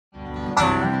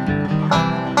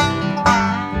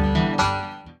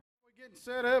Getting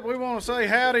set up, we want to say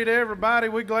howdy to everybody.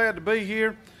 We're glad to be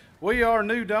here. We are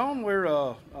New Dawn.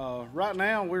 We're right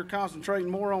now we're concentrating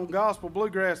more on gospel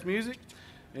bluegrass music,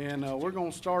 and we're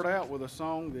going to start out with a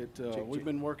song that we've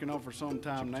been working on for some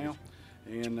time now,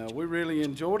 and we really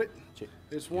enjoyed it.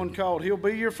 It's one called "He'll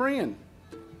Be Your Friend."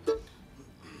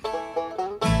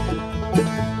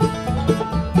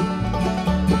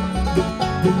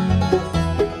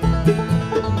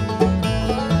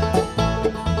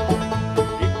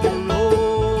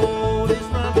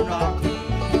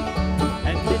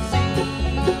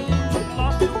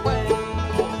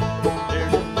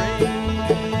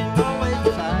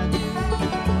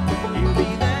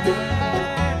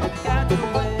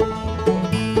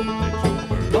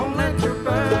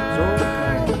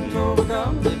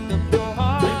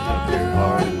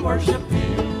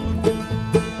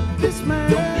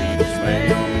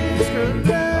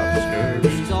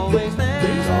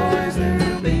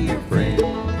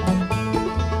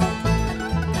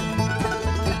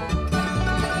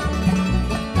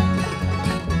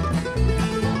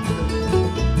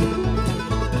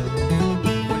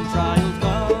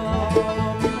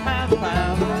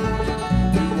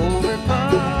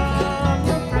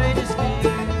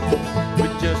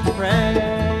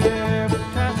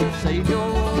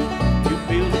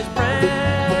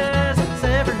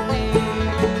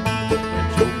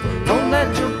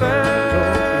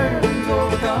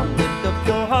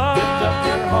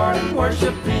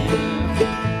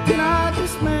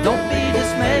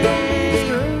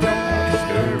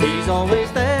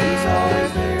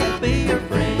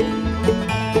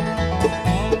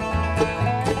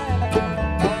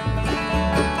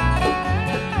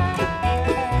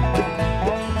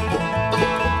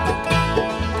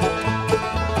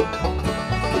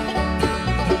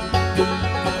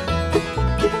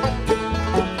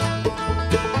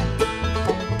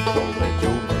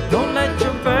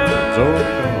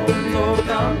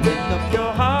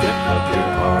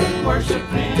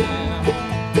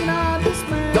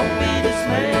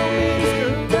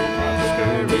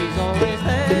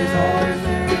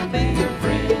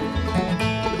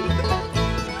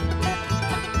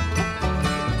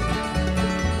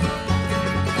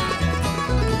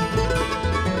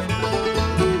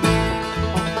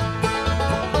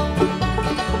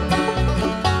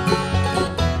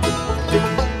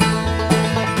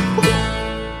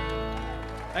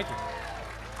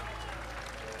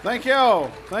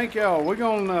 Thank y'all. We're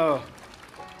gonna,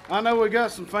 I know we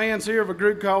got some fans here of a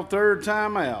group called Third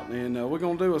Time Out, and we're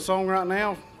gonna do a song right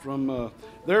now from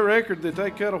their record that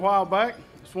they cut a while back.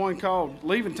 It's one called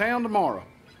Leaving Town Tomorrow.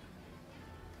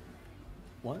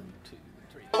 1, 2,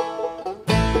 3.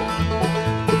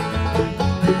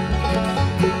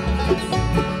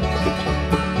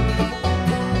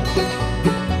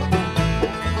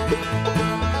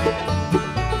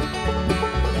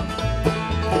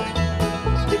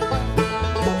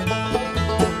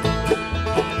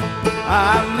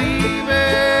 I'm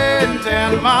leaving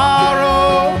town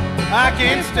tomorrow. I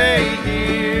can't stay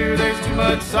here, there's too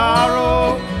much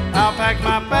sorrow. I'll pack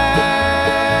my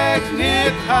bags and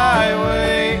hit the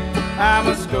highway. I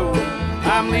must go,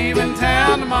 I'm leaving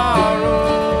town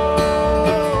tomorrow.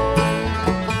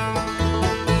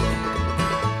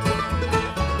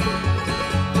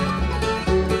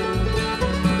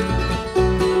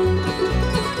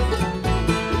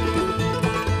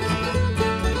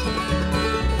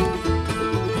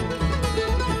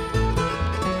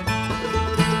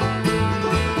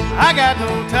 I got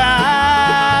no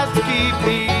ties to keep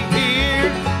me here,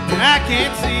 and I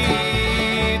can't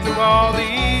see through all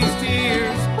these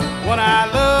tears. One I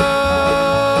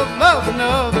love, loves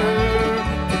another,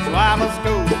 so I must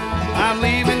go. I'm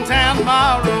leaving town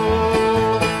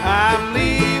tomorrow. I'm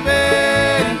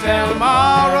leaving town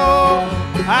tomorrow.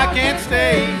 I can't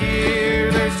stay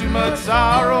here, there's too much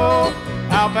sorrow.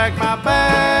 I'll pack my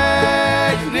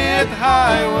bags and hit the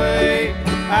highway.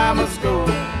 I must go.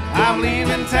 I'm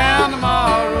leaving town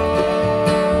tomorrow.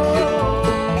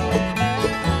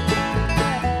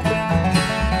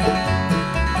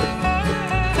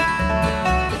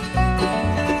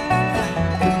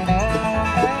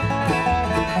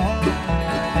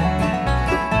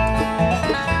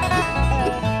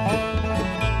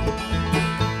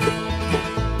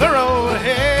 The road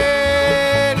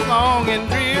ahead is long and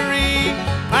dreary.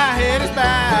 My head is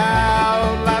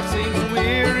bowed, life seems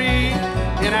weary,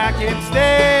 and I can't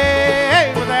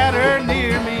stay without her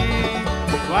near me.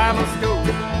 So I must go.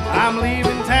 I'm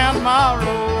leaving town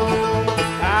tomorrow.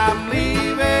 I'm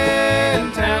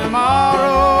leaving town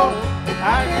tomorrow.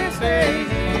 I can't stay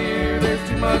here, there's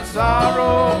too much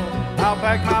sorrow. I'll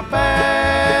pack my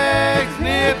bags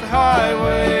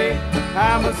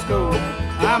I must go.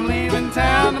 I'm leaving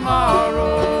town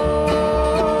tomorrow.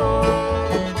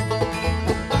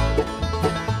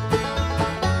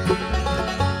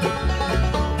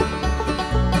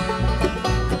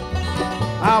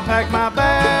 I'll pack my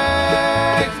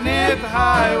bags and hit the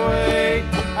highway.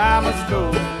 I must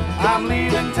go. I'm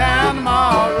leaving town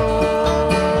tomorrow.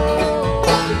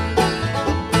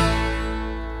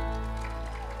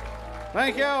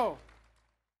 Thank you.